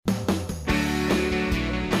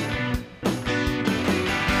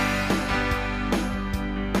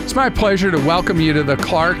It's my pleasure to welcome you to the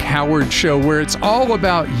Clark Howard Show, where it's all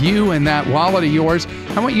about you and that wallet of yours.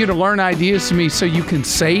 I want you to learn ideas from me so you can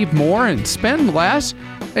save more and spend less.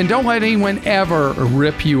 And don't let anyone ever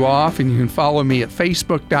rip you off. And you can follow me at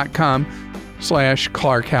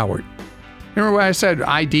facebook.com/Clark Howard. Remember what I said,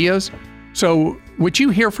 ideas? So what you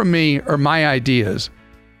hear from me are my ideas,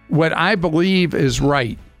 what I believe is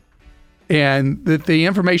right, and that the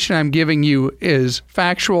information I'm giving you is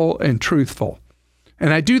factual and truthful.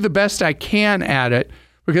 And I do the best I can at it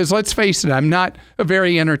because, let's face it, I'm not a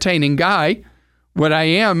very entertaining guy. What I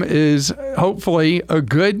am is hopefully a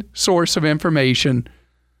good source of information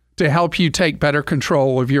to help you take better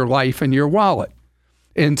control of your life and your wallet.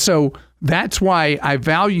 And so that's why I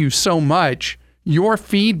value so much your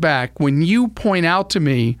feedback when you point out to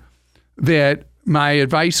me that my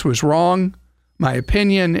advice was wrong, my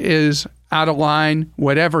opinion is out of line,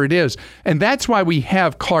 whatever it is. And that's why we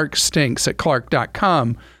have Clark Stinks at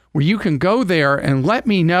clark.com, where you can go there and let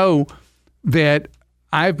me know that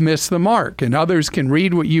I've missed the mark, and others can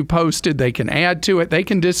read what you posted. They can add to it. They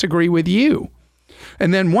can disagree with you.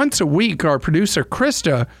 And then once a week, our producer,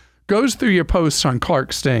 Christa, goes through your posts on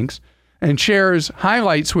Clark Stinks and shares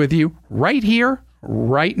highlights with you right here,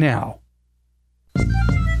 right now.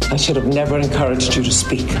 I should have never encouraged you to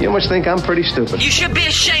speak. You must think I'm pretty stupid. You should be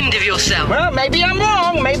ashamed of yourself. Well, maybe I'm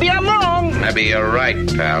wrong. Maybe I'm wrong. Maybe you're right,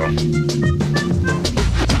 pal.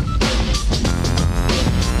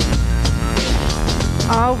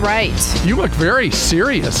 All right. You look very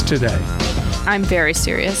serious today. I'm very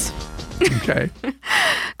serious. Okay.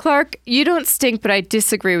 Clark, you don't stink, but I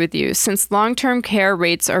disagree with you. Since long-term care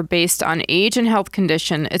rates are based on age and health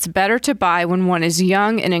condition, it's better to buy when one is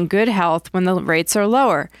young and in good health when the rates are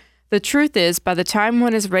lower. The truth is, by the time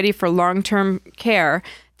one is ready for long-term care,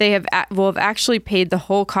 they will have actually paid the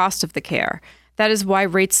whole cost of the care. That is why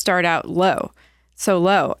rates start out so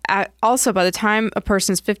low. Also, by the time a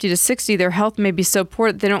person's 50 to 60, their health may be so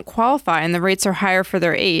poor that they don't qualify, and the rates are higher for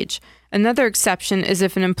their age. Another exception is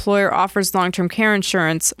if an employer offers long-term care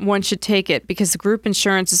insurance, one should take it because the group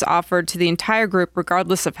insurance is offered to the entire group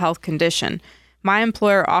regardless of health condition. My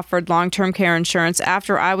employer offered long-term care insurance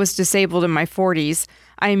after I was disabled in my 40s.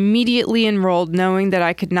 I immediately enrolled knowing that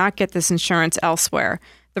I could not get this insurance elsewhere.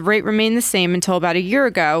 The rate remained the same until about a year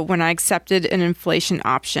ago when I accepted an inflation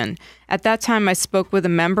option. At that time, I spoke with a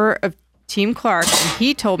member of Team Clark, and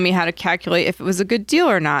he told me how to calculate if it was a good deal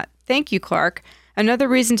or not. Thank you, Clark. Another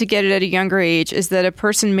reason to get it at a younger age is that a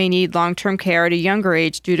person may need long-term care at a younger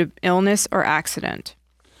age due to illness or accident.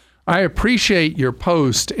 I appreciate your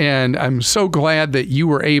post, and I'm so glad that you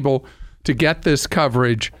were able to get this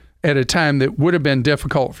coverage at a time that would have been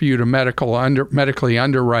difficult for you to medically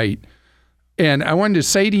underwrite. And I wanted to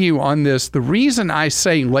say to you on this, the reason I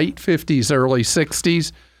say late 50s, early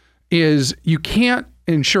 60s is you can't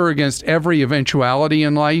insure against every eventuality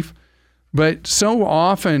in life. But so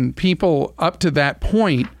often people up to that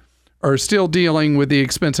point are still dealing with the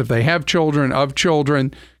expense if they have children, of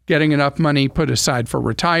children, getting enough money put aside for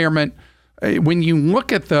retirement. When you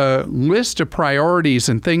look at the list of priorities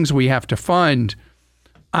and things we have to fund,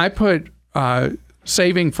 I put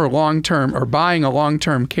saving for long-term or buying a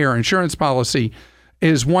long-term care insurance policy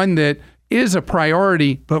is one that is a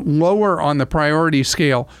priority, but lower on the priority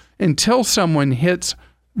scale until someone hits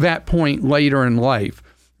that point later in life.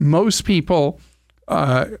 Most people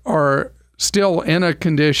are still in a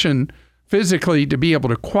condition physically to be able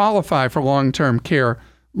to qualify for long-term care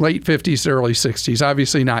late 50s, early 60s.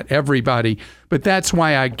 Obviously not everybody, but that's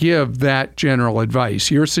why I give that general advice.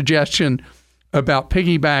 Your suggestion about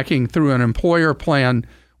piggybacking through an employer plan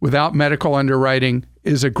without medical underwriting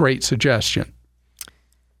is a great suggestion.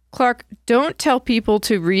 Clark, don't tell people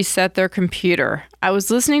to reset their computer. I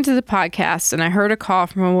was listening to the podcast and I heard a call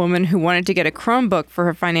from a woman who wanted to get a Chromebook for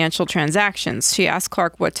her financial transactions. She asked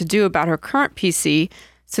Clark what to do about her current PC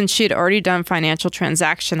since she had already done financial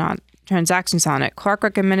transactions on it. Clark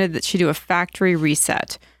recommended that she do a factory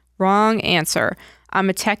reset. Wrong answer. I'm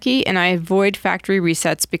a techie and I avoid factory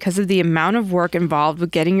resets because of the amount of work involved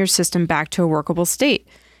with getting your system back to a workable state.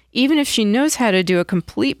 Even if she knows how to do a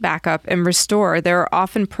complete backup and restore, there are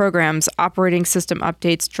often programs, operating system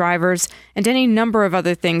updates, drivers, and any number of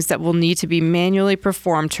other things that will need to be manually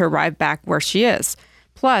performed to arrive back where she is.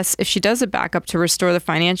 Plus, if she does a backup to restore the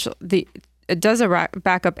financial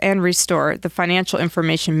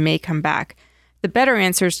information may come back. The better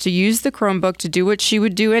answer is to use the Chromebook to do what she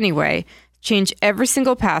would do anyway, change every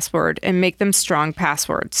single password and make them strong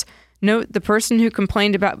passwords. Note, the person who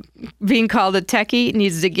complained about being called a techie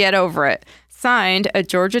needs to get over it. Signed, a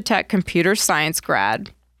Georgia Tech computer science grad.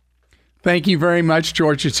 Thank you very much,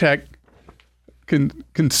 Georgia Tech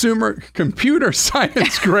computer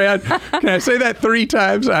science grad. Can I say that 3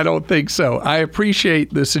 times? I don't think so. I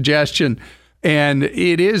appreciate the suggestion. And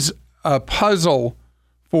it is a puzzle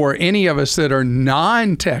for any of us that are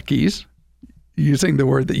non-techies, using the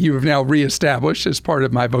word that you have now reestablished as part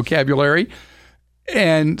of my vocabulary.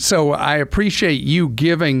 And so I appreciate you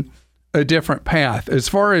giving a different path. As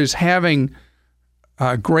far as having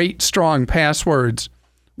great, strong passwords,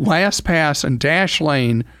 LastPass and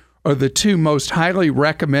Dashlane are the 2 most highly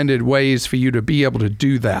recommended ways for you to be able to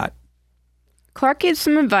do that. Clark gave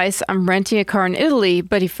some advice on renting a car in Italy,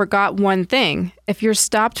 but he forgot one thing. If you're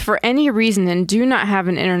stopped for any reason and do not have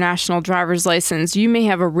an international driver's license, you may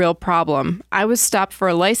have a real problem. I was stopped for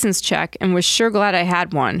a license check and was sure glad I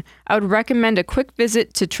had one. I would recommend a quick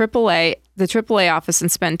visit to the AAA office and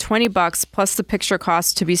spend $20 plus the picture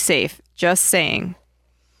cost to be safe. Just saying.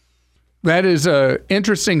 That is an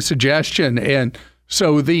interesting suggestion. And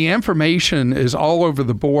so the information is all over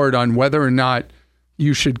the board on whether or not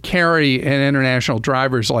you should carry an international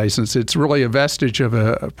driver's license. It's really a vestige of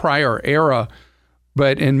a prior era,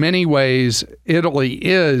 but in many ways, Italy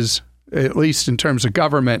is, at least in terms of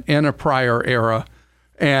government, in a prior era.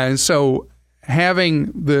 And so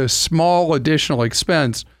having the small additional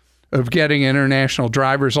expense of getting an international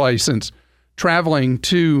driver's license, traveling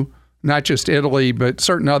to not just Italy, but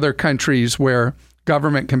certain other countries where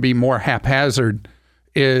government can be more haphazard,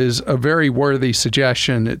 is a very worthy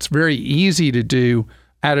suggestion. It's very easy to do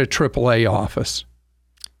at a AAA office.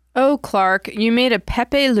 Oh, Clark, you made a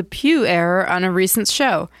Pepe Le Pew error on a recent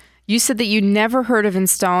show. You said that you never heard of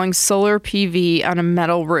installing solar PV on a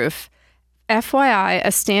metal roof. FYI,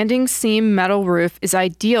 a standing seam metal roof is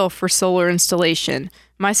ideal for solar installation.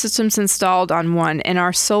 My system's installed on one, and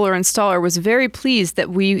our solar installer was very pleased that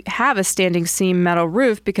we have a standing seam metal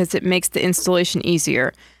roof because it makes the installation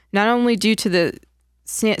easier. Not only due to the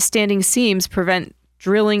standing seams prevent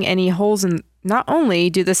drilling any holes in Not only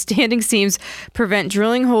do the standing seams prevent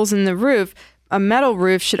drilling holes in the roof, a metal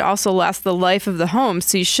roof should also last the life of the home,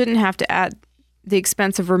 so you shouldn't have to add the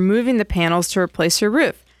expense of removing the panels to replace your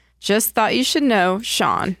roof. Just thought you should know,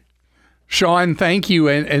 Sean. Sean, thank you.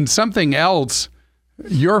 And something else,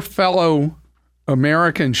 your fellow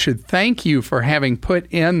Americans should thank you for having put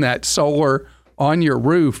in that solar on your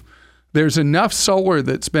roof. There's enough solar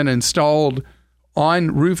that's been installed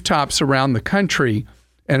on rooftops around the country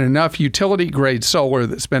and enough utility grade solar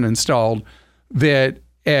that's been installed that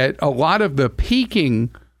at a lot of the peaking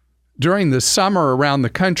during the summer around the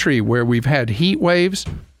country where we've had heat waves,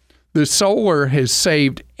 the solar has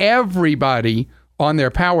saved everybody on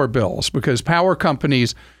their power bills because power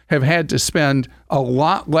companies have had to spend a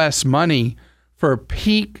lot less money for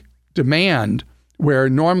peak demand where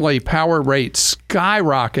normally power rates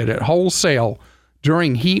skyrocket at wholesale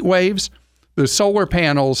during heat waves. The solar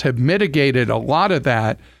panels have mitigated a lot of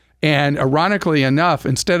that. And ironically enough,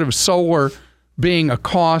 instead of solar being a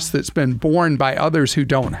cost that's been borne by others who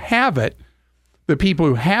don't have it, the people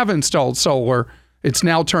who have installed solar, it's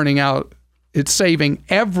now turning out it's saving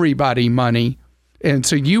everybody money. And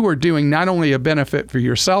so you are doing not only a benefit for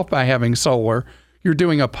yourself by having solar, you're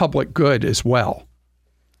doing a public good as well.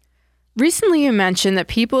 Recently, you mentioned that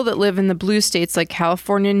people that live in the blue states like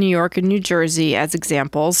California, New York, and New Jersey, as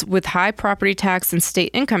examples, with high property tax and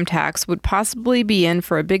state income tax would possibly be in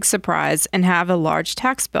for a big surprise and have a large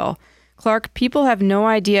tax bill. Clark, people have no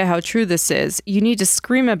idea how true this is. You need to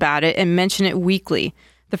scream about it and mention it weekly.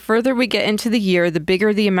 The further we get into the year, the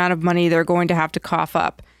bigger the amount of money they're going to have to cough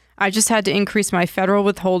up. I just had to increase my federal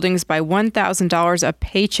withholdings by $1,000 a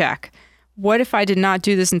paycheck. What if I did not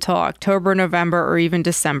do this until October, November, or even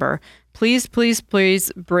December? Please, please,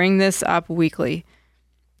 please bring this up weekly.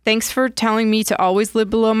 Thanks for telling me to always live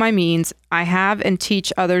below my means. I have and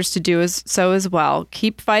teach others to do so as well.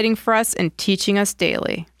 Keep fighting for us and teaching us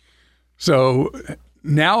daily. So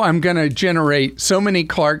now I'm going to generate so many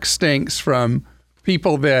Clark stinks from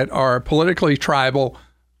people that are politically tribal.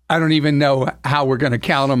 I don't even know how we're going to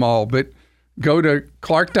count them all, but go to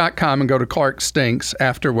Clark.com and go to Clark Stinks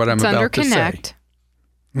after what I'm about to say. Connect.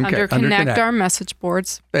 Okay, under Connect our message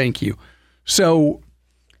boards. Thank you. So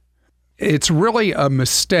it's really a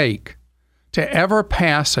mistake to ever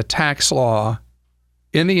pass a tax law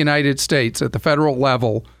in the United States at the federal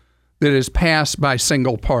level that is passed by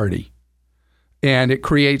single party. And it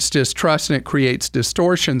creates distrust and it creates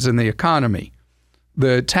distortions in the economy.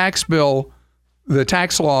 The tax bill, the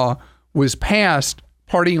tax law was passed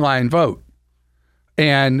party line vote.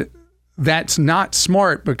 And that's not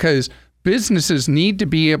smart because businesses need to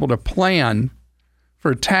be able to plan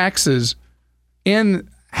for taxes in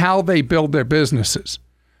how they build their businesses.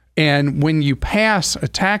 And when you pass a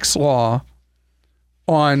tax law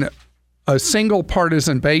on a single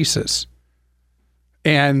partisan basis.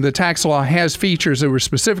 And the tax law has features that were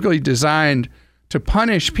specifically designed to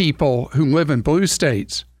punish people who live in blue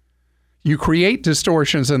states. You create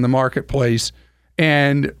distortions in the marketplace.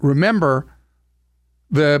 And remember,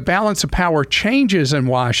 the balance of power changes in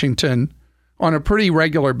Washington on a pretty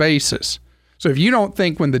regular basis. So if you don't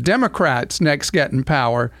think when the Democrats next get in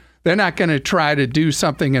power, they're not going to try to do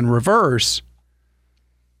something in reverse,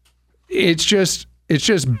 it's just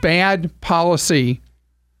bad policy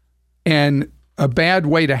and a bad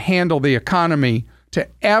way to handle the economy to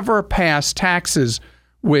ever pass taxes,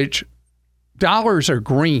 which dollars are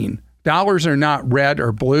green. Dollars are not red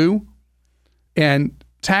or blue. And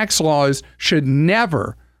tax laws should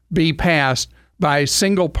never be passed by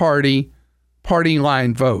single party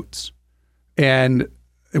line votes. And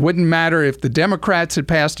it wouldn't matter if the Democrats had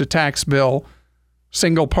passed a tax bill,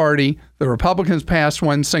 single party, the Republicans passed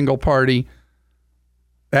one single party.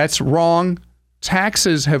 That's wrong.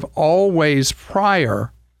 Taxes have always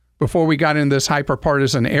before we got in this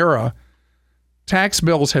hyper-partisan era, tax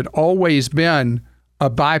bills had always been a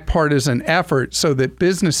bipartisan effort so that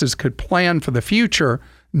businesses could plan for the future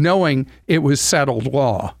knowing it was settled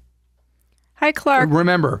law. Hi, Clark.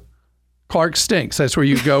 Remember, Clark stinks. That's where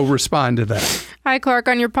you go respond to that. Hi, Clark.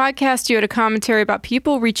 On your podcast, you had a commentary about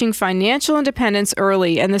people reaching financial independence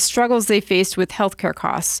early and the struggles they faced with healthcare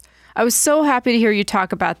costs. I was so happy to hear you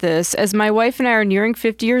talk about this, as my wife and I are nearing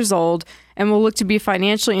 50 years old and will look to be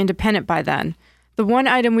financially independent by then. The one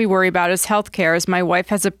item we worry about is healthcare, as my wife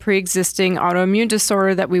has a pre-existing autoimmune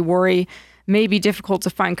disorder that we worry may be difficult to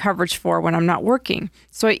find coverage for when I'm not working.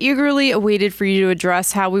 So I eagerly awaited for you to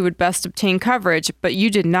address how we would best obtain coverage, but you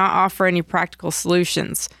did not offer any practical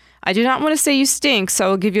solutions. I do not want to say you stink, so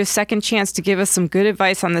I'll give you a second chance to give us some good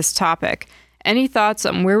advice on this topic. Any thoughts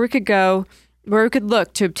on where we could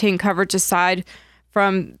look to obtain coverage aside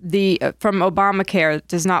from Obamacare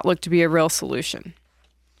does not look to be a real solution?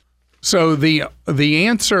 So the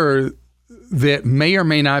answer that may or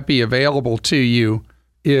may not be available to you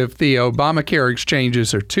if the Obamacare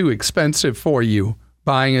exchanges are too expensive for you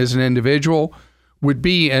buying as an individual would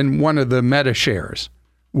be in one of the meta-shares,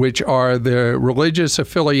 which are the religious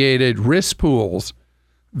affiliated risk pools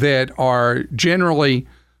that are generally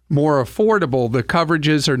more affordable. The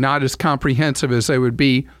coverages are not as comprehensive as they would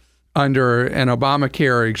be under an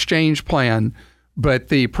Obamacare exchange plan, but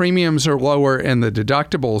the premiums are lower and the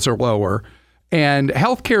deductibles are lower. And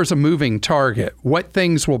healthcare is a moving target. What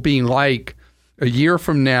things will be like a year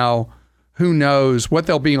from now, who knows? What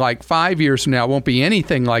they'll be like 5 years from now won't be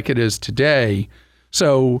anything like it is today.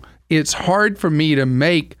 So it's hard for me to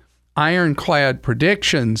make ironclad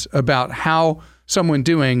predictions about how someone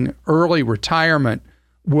doing early retirement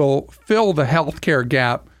will fill the healthcare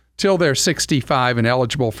gap till they're 65 and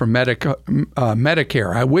eligible for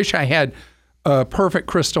Medicare. I wish I had a perfect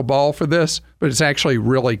crystal ball for this, but it's actually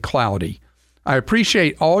really cloudy. I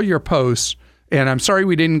appreciate all your posts, and I'm sorry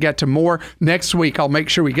we didn't get to more. Next week, I'll make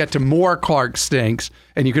sure we get to more Clark Stinks,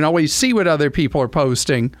 and you can always see what other people are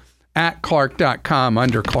posting at clark.com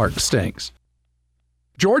under Clark Stinks.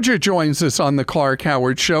 Georgia joins us on the Clark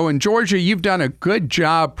Howard Show. And Georgia, you've done a good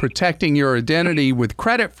job protecting your identity with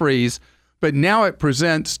credit freeze, but now it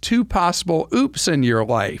presents two possible oops in your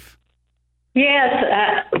life. Yes,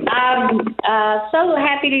 I'm so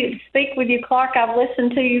happy to speak with you, Clark. I've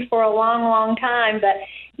listened to you for a long, long time. But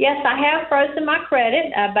yes, I have frozen my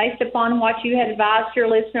credit based upon what you had advised your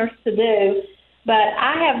listeners to do. But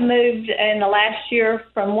I have moved in the last year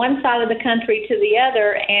from one side of the country to the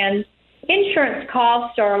other, and insurance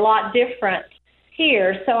costs are a lot different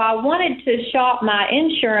here. So I wanted to shop my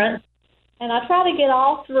insurance, and I try to get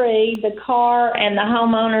all three, the car and the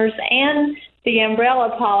homeowners and the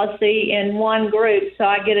umbrella policy, in one group, so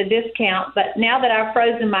I get a discount. But now that I've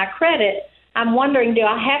frozen my credit, I'm wondering, do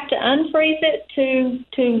I have to unfreeze it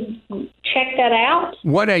to check that out?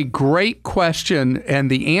 What a great question.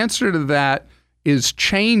 And the answer to that is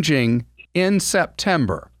changing in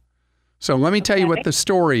September. So let me tell you what the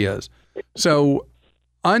story is. So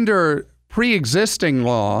under pre-existing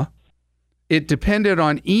law, it depended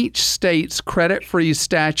on each state's credit freeze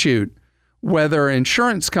statute whether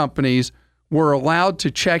insurance companies were allowed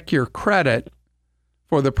to check your credit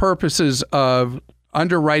for the purposes of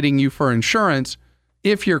underwriting you for insurance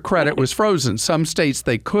if your credit was frozen. Some states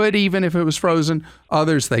they could, even if it was frozen,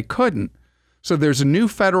 others they couldn't. So there's a new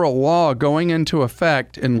federal law going into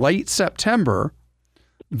effect in late September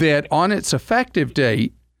that on its effective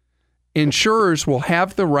date, insurers will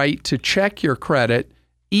have the right to check your credit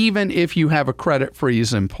even if you have a credit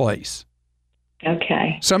freeze in place.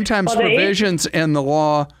 Okay. Sometimes provisions in the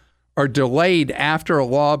law are delayed after a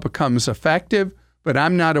law becomes effective, but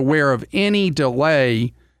I'm not aware of any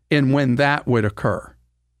delay in when that would occur.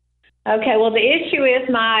 Okay, well, the issue is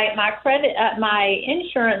my credit, my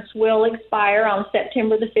insurance will expire on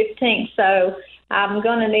September the 15th, so I'm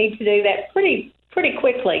going to need to do that pretty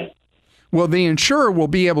quickly. Well, the insurer will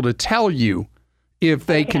be able to tell you if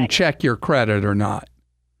they can check your credit or not.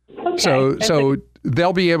 Okay. So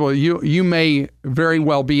they'll be able. You may very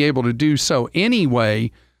well be able to do so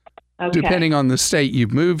anyway, depending on the state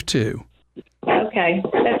you've moved to. Okay,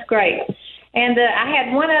 that's great. And I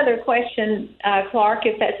had one other question, Clark,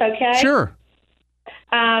 if that's okay. Sure.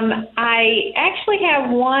 I actually have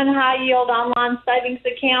one high-yield online savings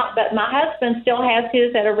account, but my husband still has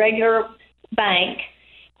his at a regular bank,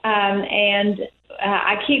 and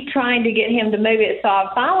I keep trying to get him to move it. So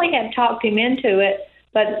I finally have talked him into it,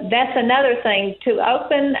 but that's another thing. To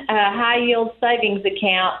open a high-yield savings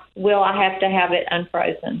account, will I have to have it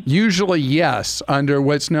unfrozen? Usually, yes, under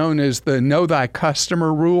what's known as the Know Thy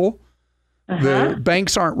Customer rule. The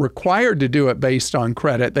banks aren't required to do it based on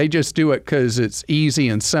credit. They just do it because it's easy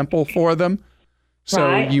and simple for them.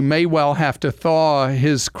 So you may well have to thaw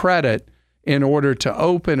his credit in order to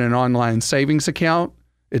open an online savings account.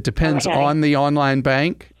 It depends on the online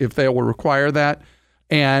bank if they will require that.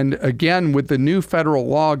 And again, with the new federal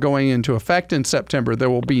law going into effect in September, there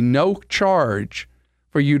will be no charge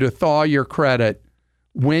for you to thaw your credit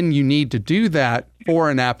when you need to do that for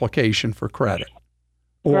an application for credit.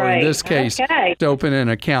 Or in this case, to open an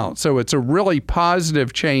account. So it's a really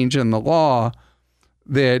positive change in the law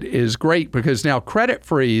that is great because now credit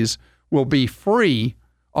freeze will be free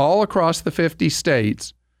all across the 50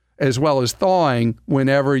 states, as well as thawing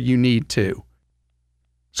whenever you need to.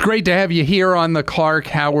 It's great to have you here on the Clark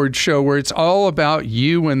Howard Show, where it's all about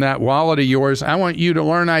you and that wallet of yours. I want you to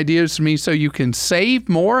learn ideas from me so you can save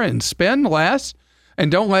more and spend less,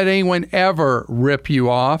 and don't let anyone ever rip you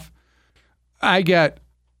off. I get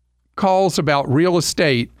calls about real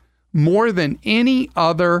estate more than any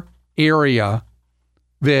other area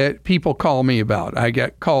that people call me about. I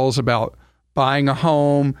get calls about buying a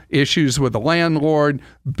home, issues with a landlord,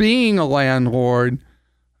 being a landlord,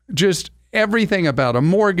 just everything about a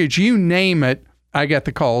mortgage, you name it. I get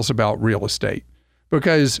the calls about real estate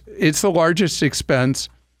because it's the largest expense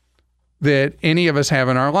that any of us have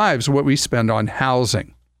in our lives, what we spend on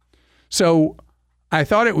housing. So I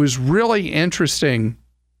thought it was really interesting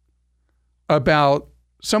about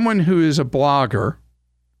someone who is a blogger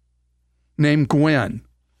named Gwen,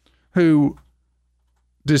 who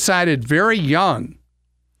decided very young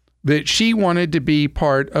that she wanted to be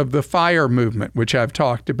part of the FIRE movement, which I've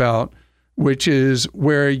talked about, which is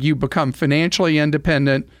where you become financially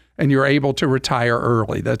independent and you're able to retire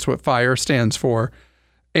early. That's what FIRE stands for.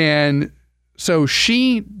 And so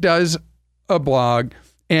she does a blog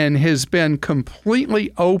and has been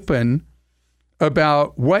completely open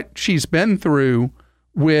about what she's been through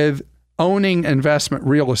with owning investment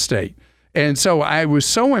real estate. And so I was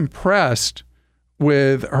so impressed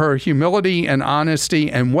with her humility and honesty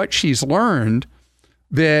and what she's learned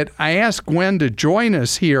that I asked Gwen to join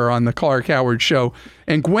us here on the Clark Howard Show.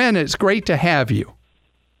 And Gwen, it's great to have you.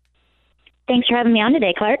 Thanks for having me on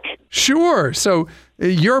today, Clark. Sure. So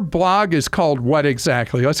your blog is called what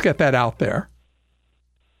exactly? Let's get that out there.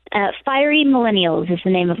 Fiery Millennials is the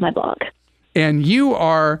name of my blog. And you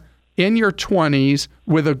are in your 20s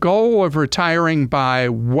with a goal of retiring by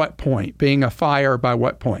what point? Being a FIRE by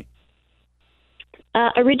what point?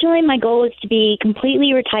 Originally, my goal was to be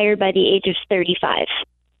completely retired by the age of 35.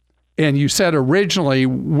 And you said originally,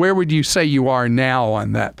 where would you say you are now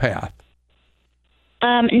on that path?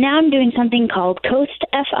 Now I'm doing something called Coast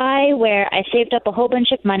FI, where I saved up a whole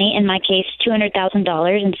bunch of money, in my case,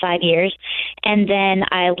 $200,000 in 5 years. And then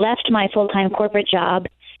I left my full-time corporate job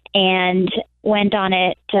and went on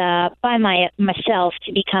it by myself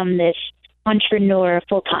to become this entrepreneur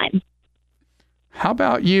full-time. How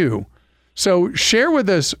about you? So share with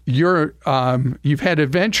us your, you've had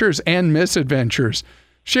adventures and misadventures.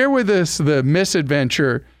 Share with us the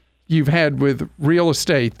misadventure you've had with real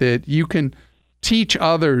estate that you can teach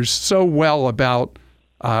others so well about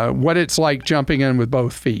what it's like jumping in with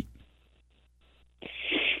both feet.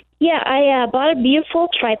 Yeah, I bought a beautiful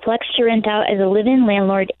triplex to rent out as a live-in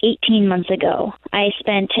landlord 18 months ago. I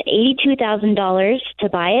spent $82,000 to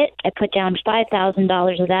buy it. I put down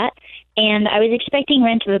 $5,000 of that, and I was expecting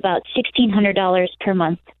rent of about $1,600 per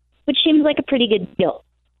month, which seems like a pretty good deal.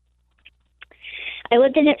 I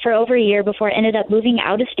lived in it for over a year before I ended up moving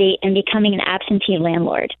out of state and becoming an absentee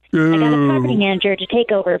landlord. I got a property manager to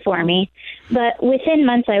take over for me, but within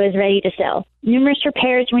months I was ready to sell. Numerous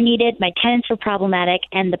repairs were needed, my tenants were problematic,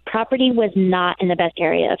 and the property was not in the best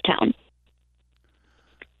area of town.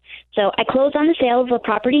 So I closed on the sale of the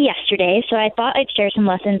property yesterday, so I thought I'd share some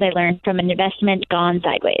lessons I learned from an investment gone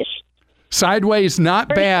sideways. Sideways, not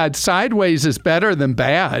bad. Sideways is better than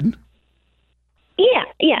bad. Yeah.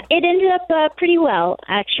 It ended up pretty well,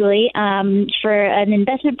 actually. For an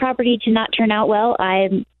investment property to not turn out well,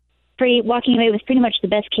 I'm walking away with pretty much the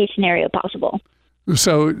best case scenario possible.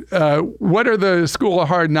 So what are the School of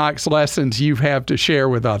Hard Knocks lessons you have to share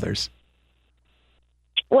with others?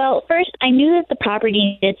 Well, first, I knew that the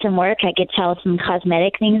property needed some work. I could tell some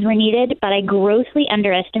cosmetic things were needed, but I grossly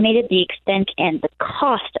underestimated the extent and the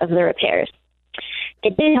cost of the repairs.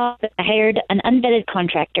 It did help that I hired an unvetted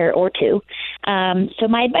contractor or two. So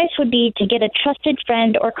my advice would be to get a trusted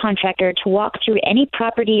friend or contractor to walk through any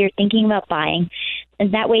property you're thinking about buying,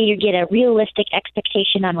 and that way you get a realistic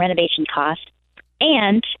expectation on renovation costs.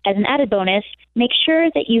 And, as an added bonus, make sure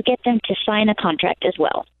that you get them to sign a contract as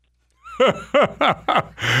well.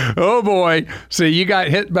 Oh, boy. So you got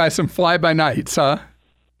hit by some fly-by-nights, huh?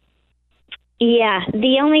 Yeah.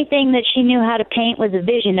 The only thing that she knew how to paint was a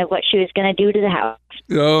vision of what she was going to do to the house.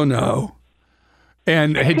 Oh, no.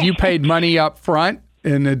 And had you paid money up front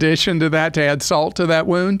in addition to that to add salt to that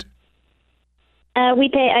wound?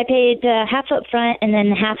 I paid half up front and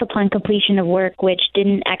then half upon completion of work, which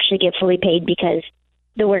didn't actually get fully paid because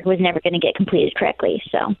the work was never going to get completed correctly.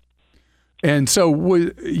 So. And so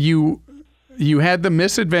you had the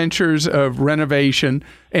misadventures of renovation,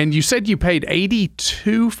 and you said you paid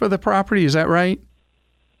 $82 for the property. Is that right?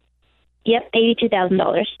 Yep,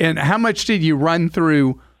 $82,000. And how much did you run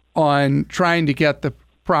through on trying to get the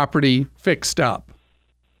property fixed up?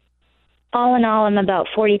 All in all, I'm about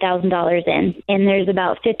 $40,000 in, and there's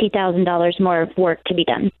about $50,000 more work to be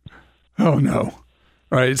done. Oh, no.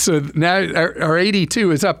 All right, so now our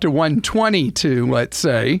 82 is up to 122, let's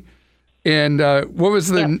say. And what was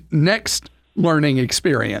the next learning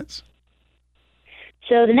experience?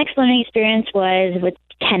 So the next learning experience was with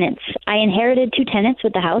tenants. I inherited 2 tenants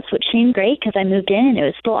with the house, which seemed great because I moved in and it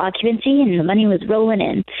was full occupancy and the money was rolling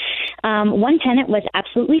in. One tenant was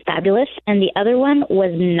absolutely fabulous and the other one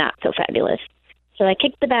was not so fabulous. So I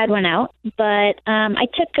kicked the bad one out, but I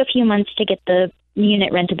took a few months to get the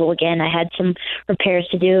unit rentable again. I had some repairs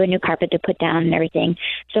to do, a new carpet to put down and everything.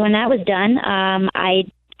 So when that was done, I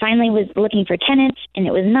finally was looking for tenants, and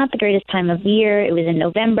it was not the greatest time of year. It was in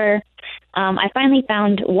November. I finally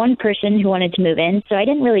found one person who wanted to move in, so I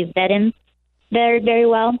didn't really vet him very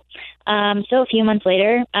well. So a few months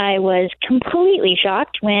later, I was completely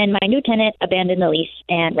shocked when my new tenant abandoned the lease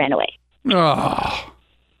and ran away. Oh.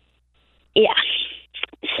 Yeah.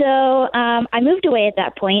 So I moved away at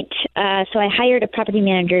that point, so I hired a property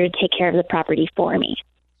manager to take care of the property for me.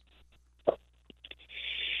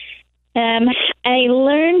 I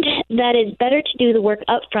learned that it's better to do the work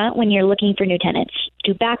up front when you're looking for new tenants.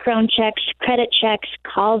 Do background checks, credit checks,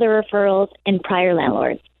 call the referrals, and prior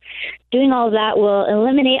landlords. Doing all of that will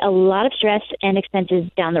eliminate a lot of stress and expenses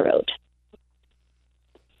down the road.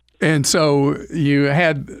 And so you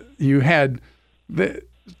had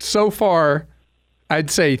so far, I'd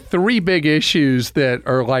say 3 big issues that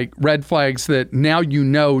are like red flags that now you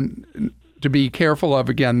know to be careful of.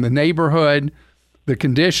 Again, the neighborhood, the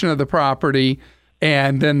condition of the property,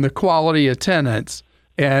 and then the quality of tenants.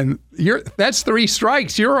 And that's 3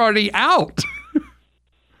 strikes. You're already out.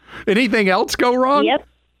 Anything else go wrong? Yep.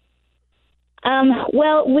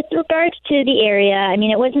 Well, with regards to the area, I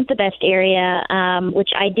mean, it wasn't the best area, which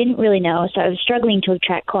I didn't really know, so I was struggling to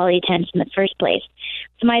attract quality tenants in the first place.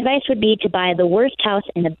 So my advice would be to buy the worst house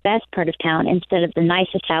in the best part of town instead of the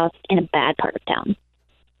nicest house in a bad part of town.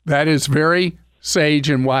 That is very sage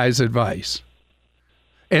and wise advice.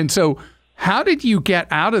 And so how did you get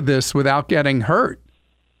out of this without getting hurt?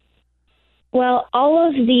 Well, all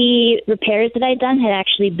of the repairs that I'd done had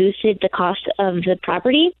actually boosted the cost of the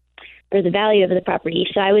property or the value of the property.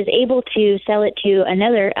 So I was able to sell it to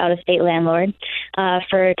another out-of-state landlord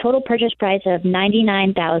for a total purchase price of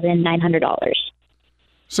 $99,900.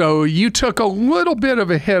 So you took a little bit of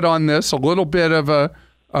a hit on this, a little bit of a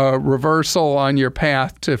reversal on your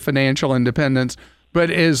path to financial independence. But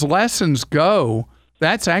as lessons go,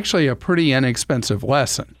 that's actually a pretty inexpensive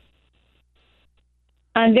lesson.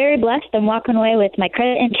 I'm very blessed. I'm walking away with my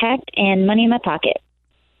credit intact and money in my pocket.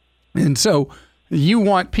 And so you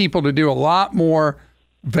want people to do a lot more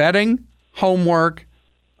vetting, homework,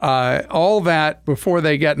 all that before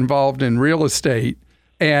they get involved in real estate.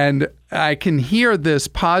 And I can hear this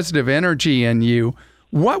positive energy in you.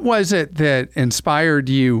 What was it that inspired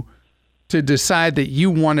you to decide that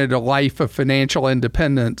you wanted a life of financial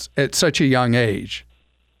independence at such a young age?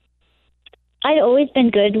 I'd always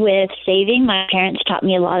been good with saving. My parents taught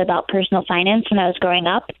me a lot about personal finance when I was growing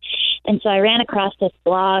up. And so I ran across this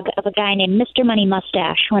blog of a guy named Mr. Money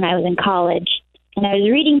Mustache when I was in college. And I was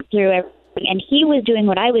reading through everything, and he was doing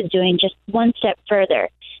what I was doing, just one step further.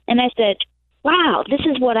 And I said, wow, this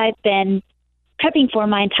is what I've been prepping for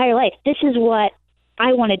my entire life. This is what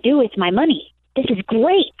I want to do with my money. This is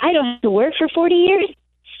great. I don't have to work for 40 years.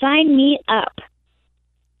 Sign me up.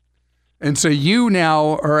 And so you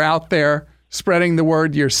now are out there spreading the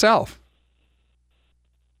word yourself.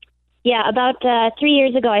 Yeah, about 3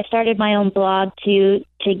 years ago, I started my own blog to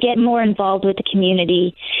get more involved with the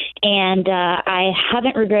community, and I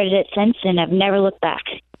haven't regretted it since, and I've never looked back.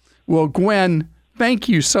 Well, Gwen, thank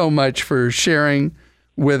you so much for sharing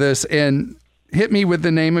with us, and hit me with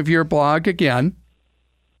the name of your blog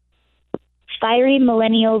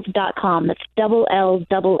FieryMillennials.com. That's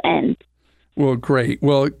LLN. Well, great.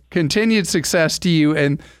 Well, continued success to you,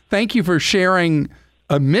 and thank you for sharing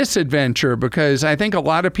a misadventure, because I think a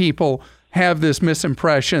lot of people have this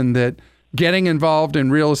misimpression that getting involved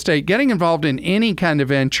in real estate, getting involved in any kind of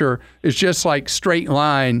venture is just like straight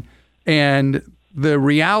line, and the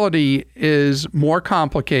reality is more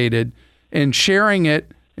complicated. And sharing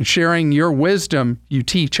it and sharing your wisdom, you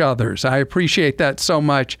teach others. I appreciate that so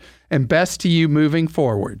much, and best to you moving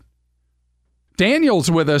forward.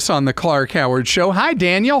 Daniel's with us on the Clark Howard Show. Hi,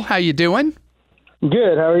 Daniel. How you doing?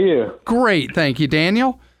 Good. How are you? Great. Thank you,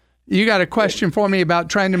 Daniel. You got a question for me about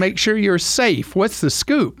trying to make sure you're safe. What's the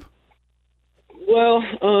scoop? Well,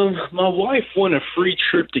 my wife won a free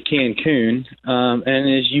trip to Cancun,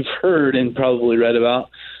 and as you've heard and probably read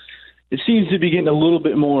about, it seems to be getting a little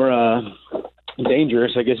bit more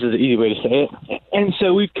dangerous, I guess is the easy way to say it. And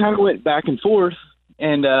so we kind of went back and forth,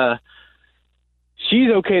 and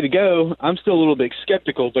she's okay to go. I'm still a little bit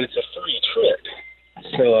skeptical, but it's a free trip.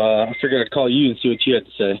 So I figured I'd call you and see what you had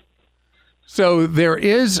to say. So there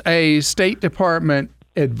is a State Department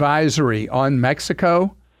advisory on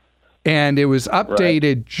Mexico, and it was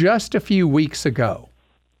updated just a few weeks ago.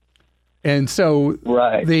 And so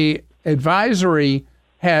the advisory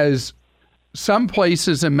has some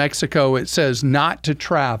places in Mexico, it says not to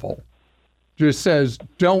travel, just says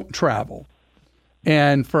don't travel.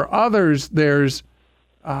 And for others, there's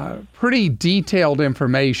pretty detailed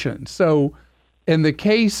information. So in the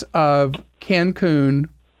case of Cancun,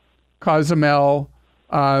 Cozumel,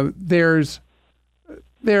 there's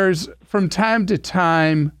from time to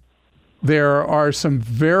time, there are some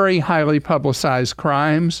very highly publicized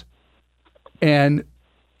crimes, and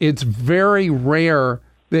it's very rare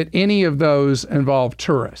that any of those involve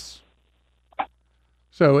tourists.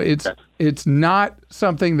 So it's not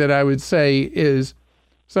something that I would say is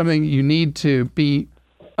something you need to be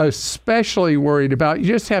especially worried about. You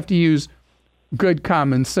just have to use good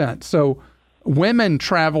common sense. So women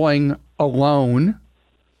traveling alone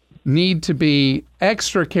need to be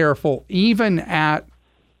extra careful, even at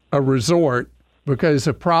a resort, because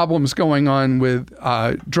of problems going on with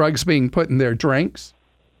drugs being put in their drinks.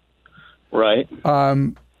 Right.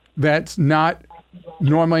 That's not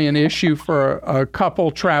normally an issue for a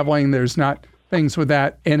couple traveling. There's not things with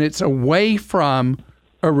that. And it's away from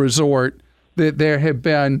a resort that there have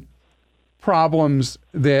been problems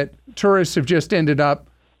that tourists have just ended up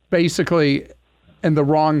basically in the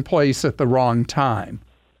wrong place at the wrong time.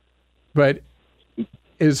 But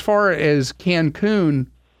as far as Cancun,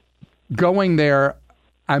 going there,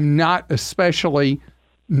 I'm not especially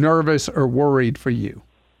nervous or worried for you.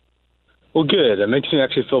 Well, good. That makes me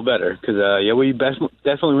actually feel better because, we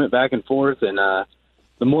definitely went back and forth, and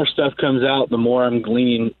the more stuff comes out, the more I'm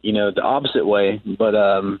leaning, the opposite way. But,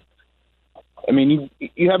 you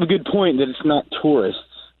have a good point that it's not tourists.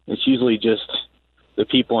 It's usually just the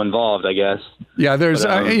people involved, I guess. Yeah, there's,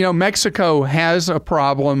 Mexico has a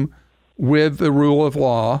problem with the rule of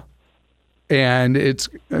law, and it's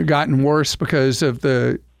gotten worse because of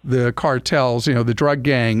the cartels, the drug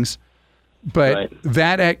gangs. But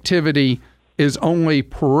that activity is only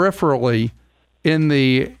peripherally in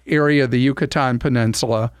the area of the Yucatan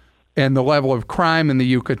Peninsula, and the level of crime in the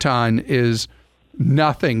Yucatan is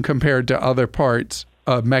nothing compared to other parts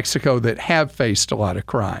of Mexico that have faced a lot of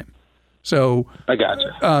crime. So I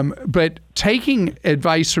gotcha. But taking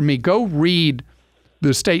advice from me, go read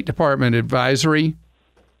the State Department advisory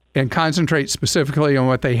and concentrate specifically on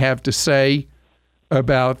what they have to say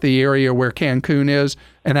about the area where Cancun is.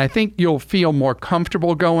 And I think you'll feel more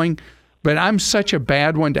comfortable going. But I'm such a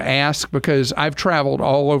bad one to ask because I've traveled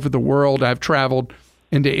all over the world. I've traveled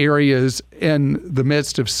into areas in the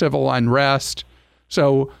midst of civil unrest.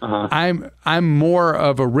 So I'm more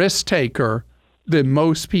of a risk taker than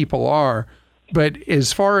most people are. But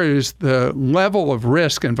as far as the level of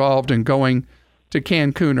risk involved in going to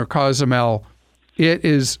Cancun or Cozumel, it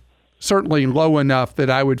is certainly low enough that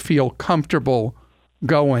I would feel comfortable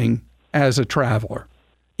going as a traveler,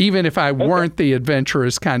 even if I weren't the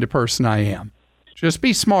adventurous kind of person I am. Just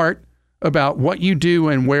be smart about what you do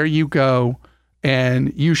and where you go,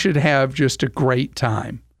 and you should have just a great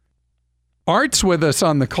time. Art's with us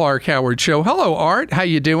on the Clark Howard Show. Hello, Art. How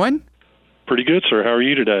you doing? Pretty good, sir. How are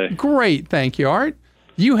you today? Great. Thank you, Art.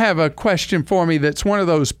 You have a question for me that's one of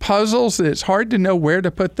those puzzles that it's hard to know where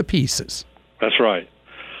to put the pieces. That's right.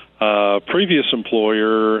 Previous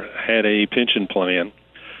employer had a pension plan,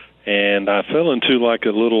 and I fell into like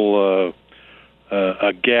a little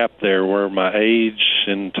a gap there where my age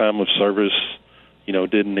and time of service,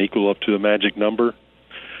 didn't equal up to a magic number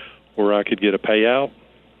where I could get a payout.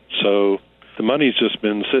 So the money's just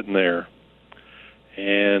been sitting there.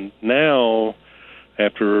 And now,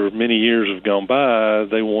 after many years have gone by,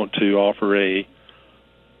 they want to offer a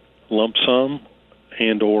lump sum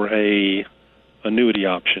and or a annuity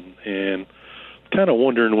option. And I'm kind of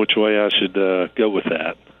wondering which way I should go with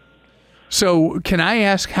that. So can I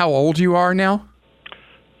ask how old you are now?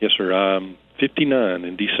 Yes, sir. I'm 59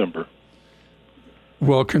 in December.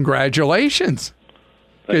 Well, congratulations.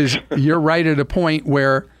 Because you're right at a point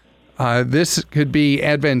where this could be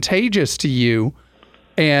advantageous to you.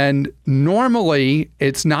 And normally,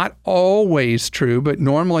 it's not always true, but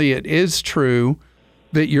normally it is true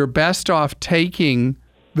that you're best off taking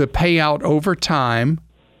the payout over time,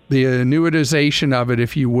 the annuitization of it,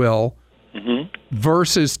 if you will,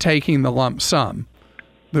 versus taking the lump sum.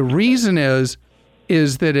 The reason is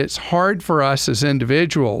that it's hard for us as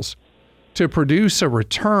individuals to produce a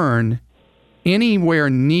return anywhere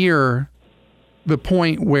near the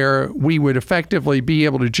point where we would effectively be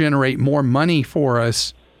able to generate more money for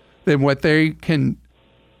us than what they can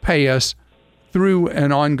pay us through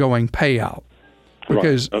an ongoing payout.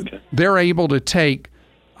 Because they're able to take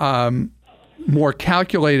more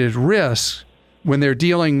calculated risks when they're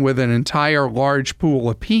dealing with an entire large pool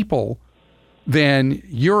of people than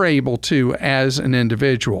you're able to as an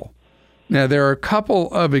individual. Now, there are a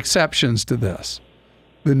couple of exceptions to this.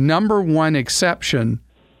 The number one exception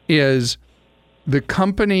is the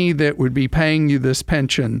company that would be paying you this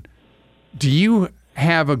pension. Do you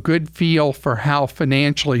have a good feel for how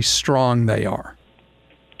financially strong they are?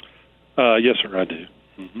 Yes, sir, I do.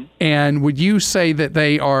 And would you say that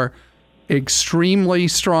they are extremely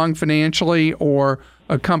strong financially, or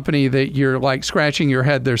a company that you're like scratching your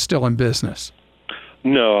head they're still in business?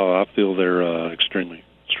 No, I feel they're extremely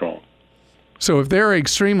strong. So if they're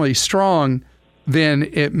extremely strong, then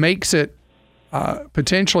it makes it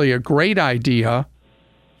potentially a great idea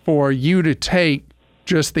for you to take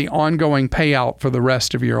just the ongoing payout for the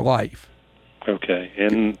rest of your life. Okay,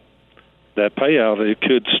 and that payout, it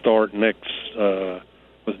could start next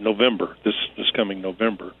November, this coming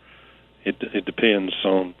November. It depends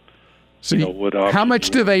on what option. How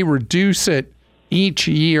much do they reduce it each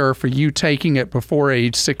year for you taking it before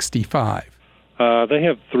age 65? They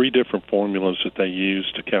have 3 different formulas that they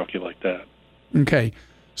use to calculate that. Okay,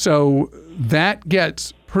 so that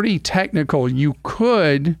gets pretty technical. You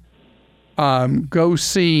could go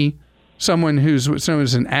see someone who's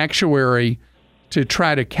an actuary to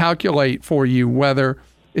try to calculate for you whether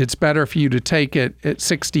it's better for you to take it at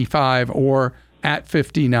 65 or at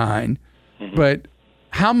 59. But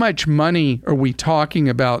how much money are we talking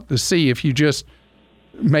about to see if you just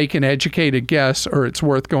make an educated guess or it's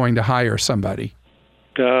worth going to hire somebody?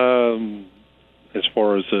 As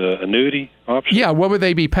far as annuity option? Yeah, what would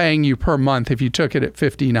they be paying you per month if you took it at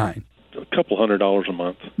 59? A couple $100 a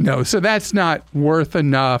month. No, so that's not worth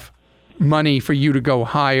enough money for you to go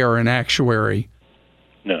hire an actuary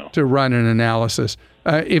to run an analysis.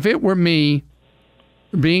 If it were me,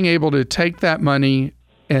 being able to take that money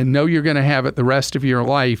and know you're going to have it the rest of your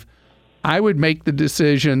life, I would make the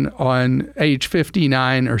decision on age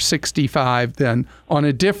 59 or 65 then on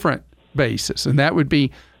a different basis. And that would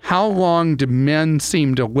be, how long do men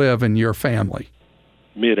seem to live in your family?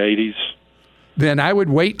 Mid-80s. Then I would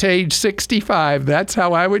wait to age 65. That's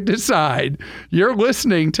how I would decide. You're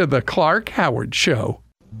listening to The Clark Howard Show.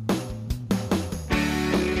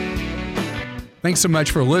 Thanks so much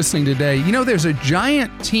for listening today. You know, there's a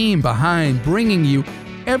giant team behind bringing you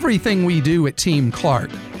everything we do at Team Clark.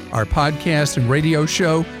 Our podcast and radio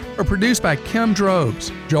show are produced by Kim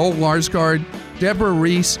Drobes, Joel Larsgaard, Deborah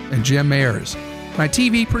Reese, and Jim Ayers. My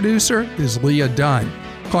TV producer is Leah Dunn.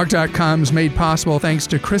 Clark.com is made possible thanks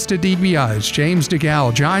to Christa DiBiase, James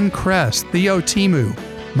DeGal, John Kress, Theo Timu,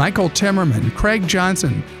 Michael Timmerman, Craig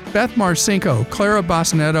Johnson, Beth Marcinko, Clara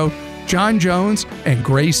Bosnetto, John Jones, and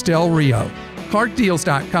Grace Del Rio.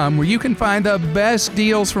 ClarkDeals.com, where you can find the best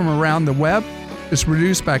deals from around the web, is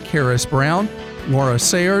produced by Karis Brown, Laura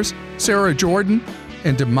Sayers, Sarah Jordan,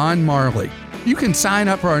 and Damon Marley. You can sign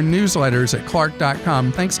up for our newsletters at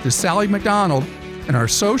clark.com thanks to Sally McDonald, and our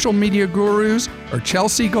social media gurus are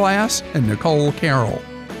Chelsea Glass and Nicole Carroll.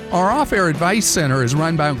 Our off-air advice center is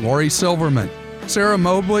run by Lori Silverman, Sarah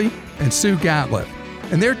Mobley, and Sue Gatliff,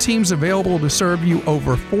 and their team's available to serve you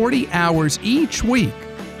over 40 hours each week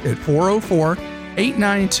at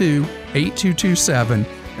 404-892-8227,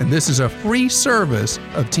 and this is a free service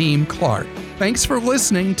of Team Clark. Thanks for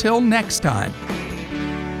listening. Till next time.